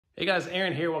Hey guys,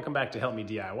 Aaron here. Welcome back to Help Me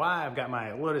DIY. I've got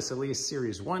my Lotus Elise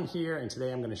Series 1 here, and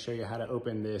today I'm going to show you how to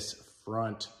open this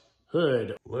front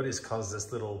hood. Lotus calls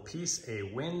this little piece a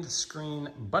windscreen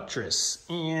buttress,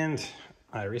 and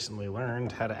I recently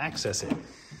learned how to access it.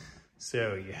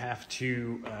 So you have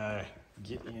to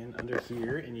get in under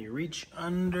here and you reach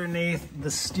underneath the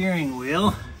steering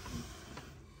wheel,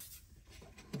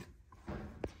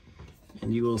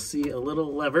 and you will see a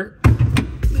little lever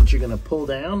that you're going to pull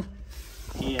down,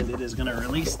 and it is going to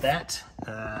release that.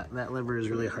 That lever is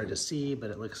really hard to see,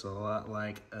 but it looks a lot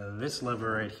like this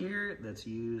lever right here that's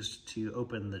used to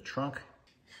open the trunk.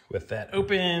 With that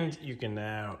opened, you can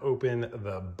now open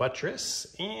the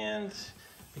buttress, and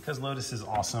because Lotus is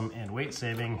awesome and weight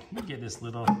saving, you get this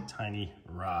little tiny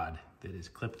rod that is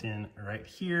clipped in right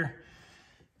here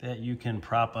that you can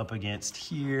prop up against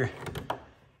here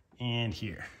and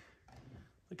here.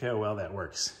 Look how well that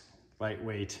works.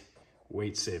 Lightweight,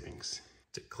 weight savings.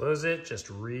 To close it, just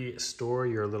restore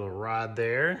your little rod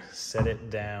there, set it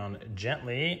down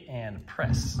gently and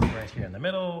press right here in the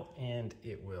middle, and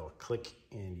it will click,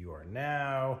 and you are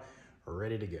now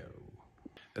ready to go.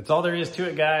 That's all there is to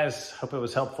it, guys. Hope it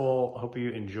was helpful. Hope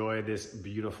you enjoy this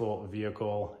beautiful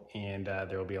vehicle, and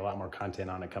there will be a lot more content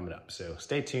on it coming up. So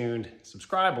stay tuned,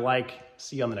 subscribe, like,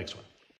 see you on the next one.